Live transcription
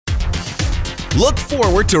Look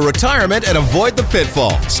forward to retirement and avoid the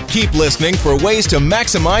pitfalls. Keep listening for ways to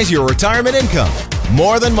maximize your retirement income.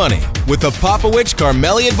 More Than Money with the Popowich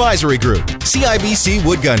Carmeli Advisory Group, CIBC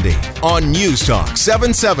Wood Gundy, on News Talk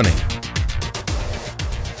 770.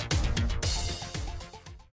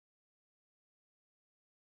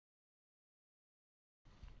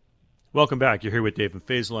 Welcome back. You're here with Dave and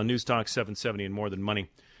Faisal on News Talk 770 and More Than Money.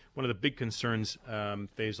 One of the big concerns,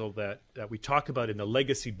 Faisal, that we talk about in the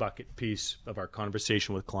legacy bucket piece of our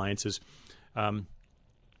conversation with clients is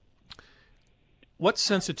what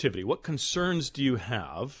sensitivity, what concerns do you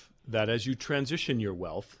have that as you transition your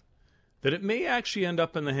wealth, that it may actually end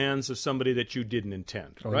up in the hands of somebody that you didn't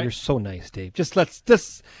intend, right? You're so nice, Dave. Just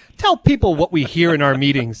tell people what we hear in our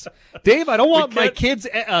meetings. Dave, I don't want my kid's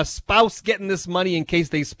spouse getting this money in case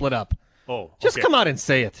they split up. Oh, just come out and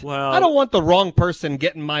say it. Well, I don't want the wrong person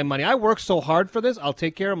getting my money. I work so hard for this. I'll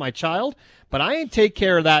take care of my child, but I ain't take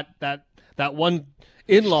care of that one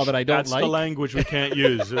in-law that I don't That's like. the language we can't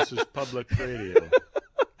use. This is public radio.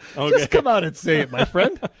 Okay. Just come out and say it, my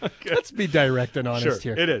friend. Let's be direct and honest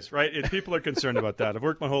here. It is, right? People are concerned about that. I've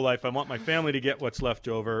worked my whole life. I want my family to get what's left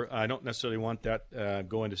over. I don't necessarily want that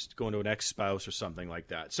going to an ex-spouse or something like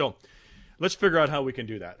that. So let's figure out how we can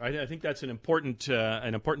do that. I think that's an important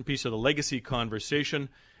piece of the legacy conversation,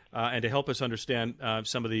 and to help us understand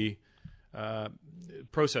some of the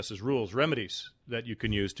processes, rules, remedies that you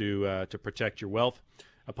can use to protect your wealth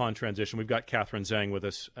upon transition. We've got Catherine Zhang with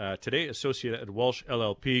us today, associate at Walsh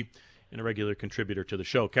LLP and a regular contributor to the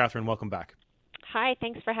show. Catherine, welcome back. Hi,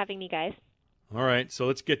 thanks for having me, guys. All right, so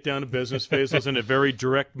let's get down to business. Faisal's in a very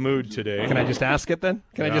direct mood today. Can I just ask it then?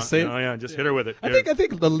 Can I just say it? Oh, yeah, just hit her with it. I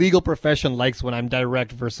think the legal profession likes when I'm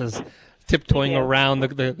direct versus tiptoeing around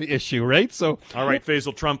the issue, right? So, all right,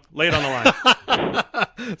 Faisal Trump, lay it on the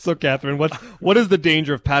line. So, Catherine, what is the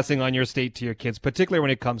danger of passing on your estate to your kids, particularly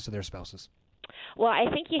when it comes to their spouses? Well,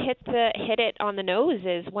 I think you hit it on the nose.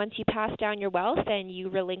 Is once you pass down your wealth and you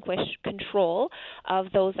relinquish control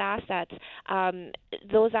of those assets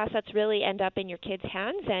really end up in your kids'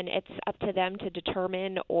 hands, and it's up to them to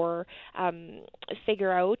determine or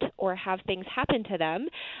figure out or have things happen to them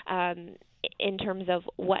in terms of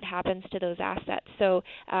what happens to those assets. So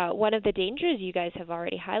one of the dangers you guys have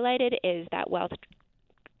already highlighted is that wealth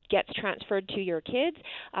gets transferred to your kids.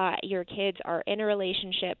 Your kids are in a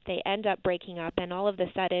relationship, they end up breaking up, and all of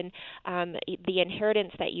a sudden the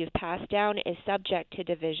inheritance that you've passed down is subject to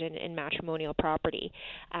division in matrimonial property.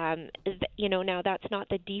 Now that's not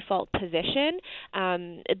the default position,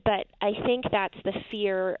 but I think that's the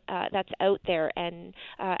fear that's out there, and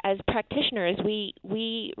as practitioners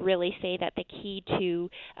we really say that the key to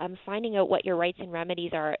finding out what your rights and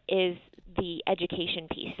remedies are is the education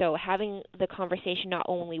piece. So having the conversation not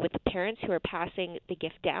only with the parents who are passing the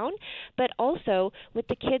gift down, but also with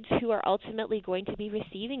the kids who are ultimately going to be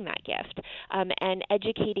receiving that gift, and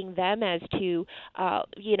educating them as to,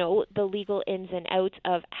 the legal ins and outs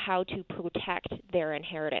of how to protect their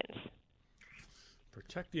inheritance.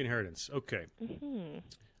 Protect the inheritance. Okay. Mm-hmm.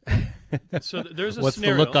 So there's a What's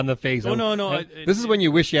scenario. The look on the face? Oh, no. This is when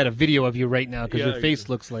you wish you had a video of you right now, because your face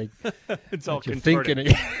looks like it's all you're contorted.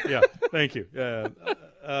 thinking. Yeah, thank you.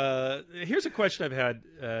 Here's a question I've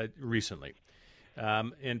had recently,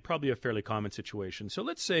 and probably a fairly common situation. So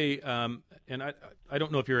let's say, and I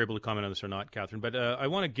don't know if you're able to comment on this or not, Catherine, but I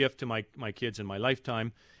want a gift to my kids in my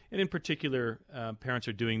lifetime, and in particular, parents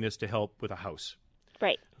are doing this to help with a house.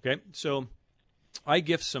 Right. Okay, so I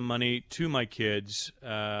gift some money to my kids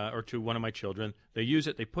or to one of my children. They use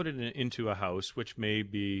it. They put it into a house, which may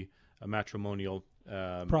be a matrimonial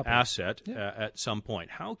asset at some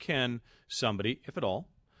point. How can somebody, if at all,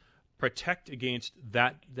 protect against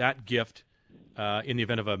that gift in the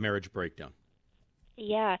event of a marriage breakdown?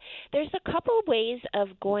 Yeah, there's a couple ways of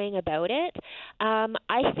going about it.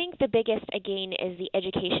 I think the biggest, again, is the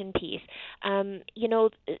education piece.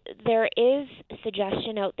 There is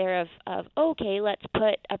suggestion out there of okay, let's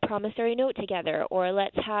put a promissory note together, or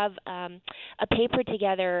let's have a paper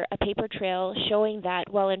together, a paper trail showing that,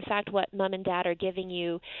 well, in fact, what mom and dad are giving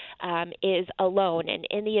you is a loan. And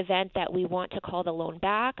in the event that we want to call the loan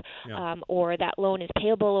back, or that loan is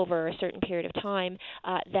payable over a certain period of time,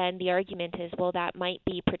 then the argument is, well, that might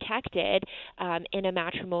be protected in a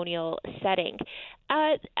matrimonial setting.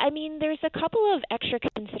 There's a couple of extra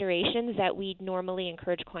considerations that we normally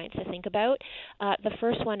encourage clients to think about. The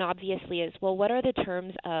first one, obviously, is, well, what are the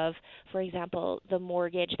terms of, for example, the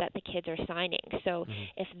mortgage that the kids are signing? So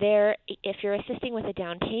if you're assisting with a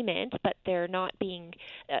down payment, but they're not being,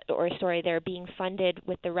 they're being funded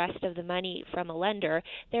with the rest of the money from a lender,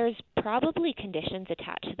 there's probably conditions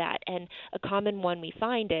attached to that. And a common one we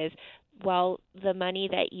find is, well, the money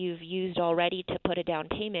that you've used already to put a down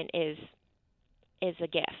payment is a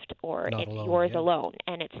gift, or Not it's alone, yours yeah. alone,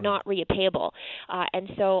 and it's not repayable. And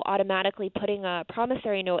so automatically putting a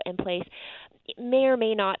promissory note in place may or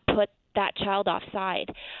may not put that child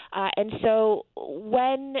offside. And so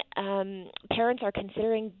when parents are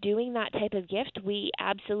considering doing that type of gift, we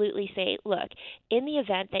absolutely say, look, in the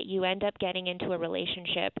event that you end up getting into a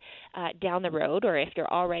relationship down the road, or if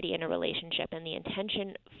you're already in a relationship and the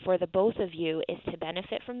intention for the both of you is to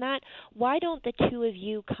benefit from that, why don't the two of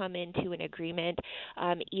you come into an agreement,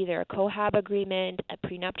 either a cohab agreement, a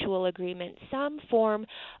prenuptial agreement, some form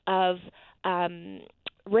of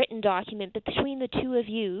written document between the two of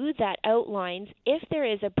you that outlines, if there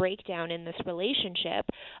is a breakdown in this relationship,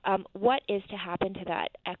 what is to happen to that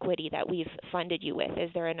equity that we've funded you with?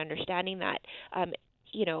 Is there an understanding that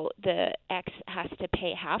the ex has to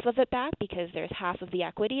pay half of it back because there's half of the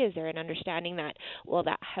equity? Is there an understanding that, well,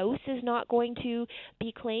 that house is not going to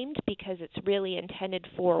be claimed because it's really intended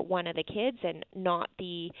for one of the kids and not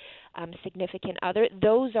the significant other?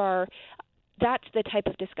 That's the type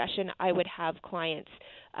of discussion I would have clients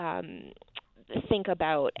think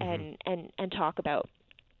about and talk about.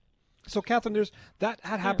 So, Catherine, that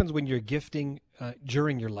happens when you're gifting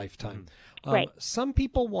during your lifetime. Right. Some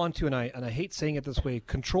people want to, and I hate saying it this way,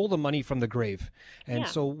 control the money from the grave. And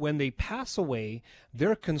so when they pass away,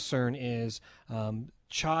 their concern is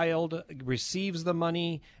child receives the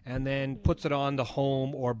money and then puts it on the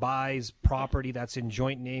home or buys property that's in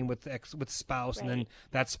joint name with spouse, and then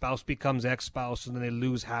that spouse becomes ex-spouse, and then they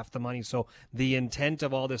lose half the money. So the intent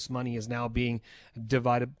of all this money is now being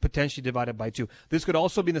potentially divided by two. This could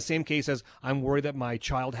also be the same case as, I'm worried that my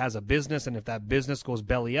child has a business, and if that business goes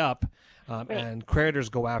belly up and creditors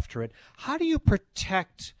go after it, how do you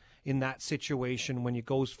protect in that situation when it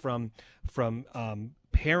goes from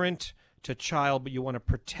parent to child, but you want to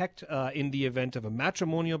protect in the event of a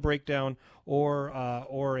matrimonial breakdown or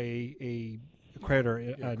a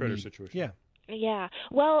creditor creditor situation? Yeah. Yeah.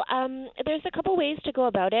 Well, there's a couple ways to go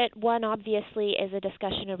about it. One, obviously, is a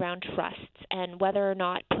discussion around trusts and whether or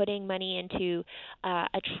not putting money into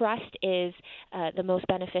a trust is the most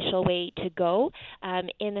beneficial way to go,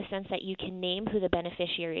 in the sense that you can name who the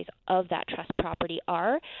beneficiaries of that trust property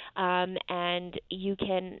are, and you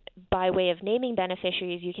can, by way of naming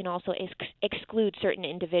beneficiaries, you can also exclude certain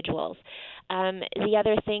individuals. The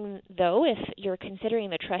other thing, though, if you're considering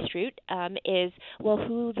the trust route, is, well,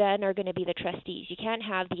 who then are going to be the trustees? You can't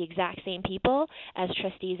have the exact same people as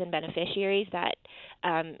trustees and beneficiaries. That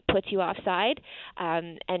puts you offside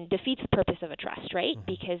and defeats the purpose of a trust, right?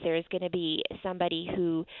 Because there's going to be somebody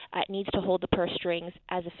who needs to hold the purse strings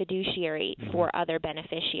as a fiduciary for other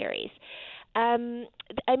beneficiaries.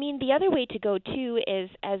 The other way to go, too,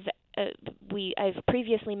 is, as I've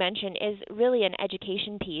previously mentioned, is really an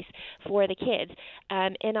education piece for the kids.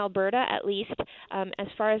 In Alberta, at least, as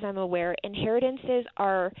far as I'm aware, inheritances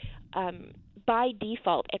are by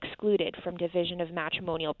default excluded from division of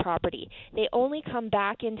matrimonial property. They only come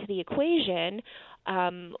back into the equation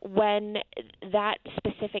when that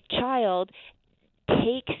specific child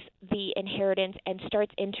takes the inheritance and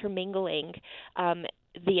starts intermingling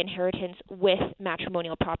the inheritance with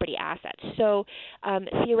matrimonial property assets. So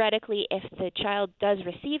theoretically, if the child does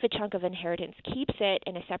receive a chunk of inheritance, keeps it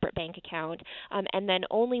in a separate bank account, and then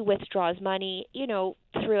only withdraws money,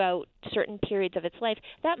 throughout certain periods of its life,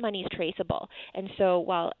 that money is traceable. And so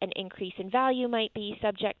while an increase in value might be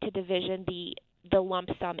subject to division, the lump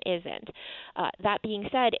sum isn't. That being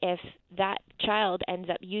said, if that child ends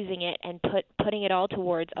up using it and putting it all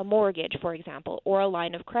towards a mortgage, for example, or a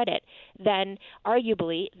line of credit, then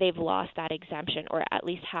arguably they've lost that exemption, or at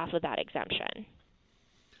least half of that exemption.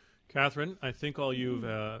 Catherine, I think you've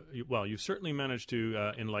certainly managed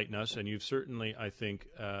to enlighten us, and you've certainly, I think,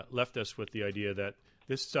 left us with the idea that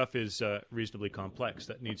this stuff is reasonably complex,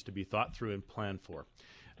 that needs to be thought through and planned for.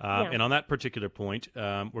 And on that particular point,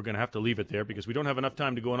 we're going to have to leave it there because we don't have enough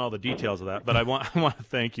time to go into all the details of that. But I want to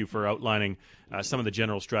thank you for outlining some of the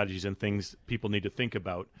general strategies and things people need to think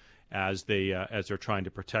about as they're trying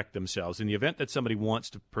to protect themselves. In the event that somebody wants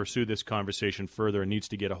to pursue this conversation further and needs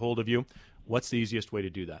to get a hold of you, what's the easiest way to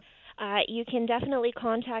do that? You can definitely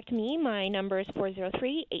contact me. My number is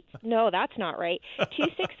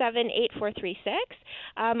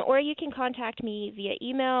 267-8436, or you can contact me via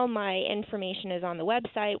email. My information is on the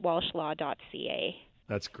website, walshlaw.ca.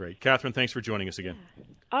 That's great. Catherine, thanks for joining us again.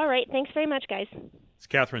 All right. Thanks very much, guys. It's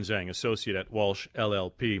Catherine Zhang, associate at Walsh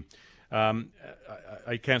LLP.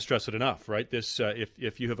 I can't stress it enough, right? This,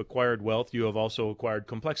 if you have acquired wealth, you have also acquired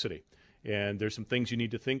complexity. And there's some things you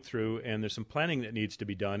need to think through, and there's some planning that needs to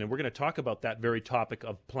be done. And we're going to talk about that very topic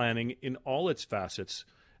of planning in all its facets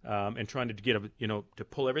and trying to get to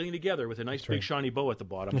pull everything together with a nice big shiny bow at the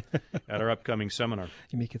bottom at our upcoming seminar.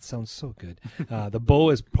 You make it sound so good. The bow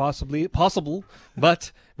is possible,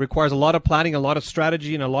 but requires a lot of planning, a lot of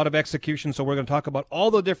strategy, and a lot of execution. So we're going to talk about all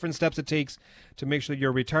the different steps it takes to make sure that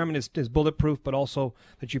your retirement is bulletproof, but also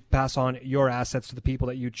that you pass on your assets to the people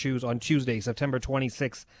that you choose on Tuesday, September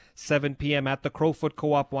 26th, 7 p.m. at the Crowfoot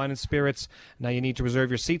Co-op Wine and Spirits. Now you need to reserve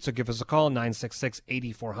your seat, so give us a call,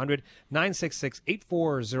 966-8400,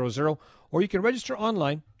 966-8400, or you can register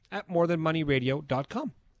online at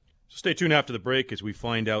morethanmoneyradio.com. So stay tuned after the break as we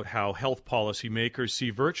find out how health policymakers see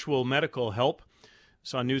virtual medical help.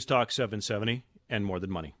 It's on News Talk 770 and More Than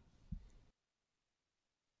Money.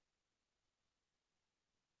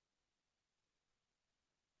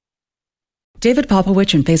 David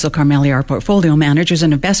Popowich and Faisal Karmali are portfolio managers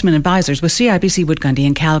and investment advisors with CIBC Wood Gundy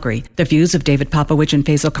in Calgary. The views of David Popowich and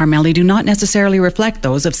Faisal Karmali do not necessarily reflect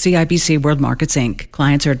those of CIBC World Markets Inc.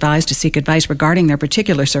 Clients are advised to seek advice regarding their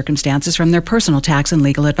particular circumstances from their personal tax and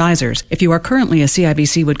legal advisors. If you are currently a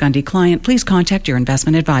CIBC Wood Gundy client, please contact your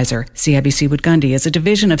investment advisor. CIBC Wood Gundy is a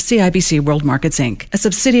division of CIBC World Markets Inc., a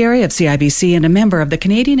subsidiary of CIBC and a member of the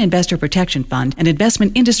Canadian Investor Protection Fund and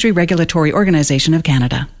Investment Industry Regulatory Organization of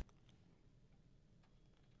Canada.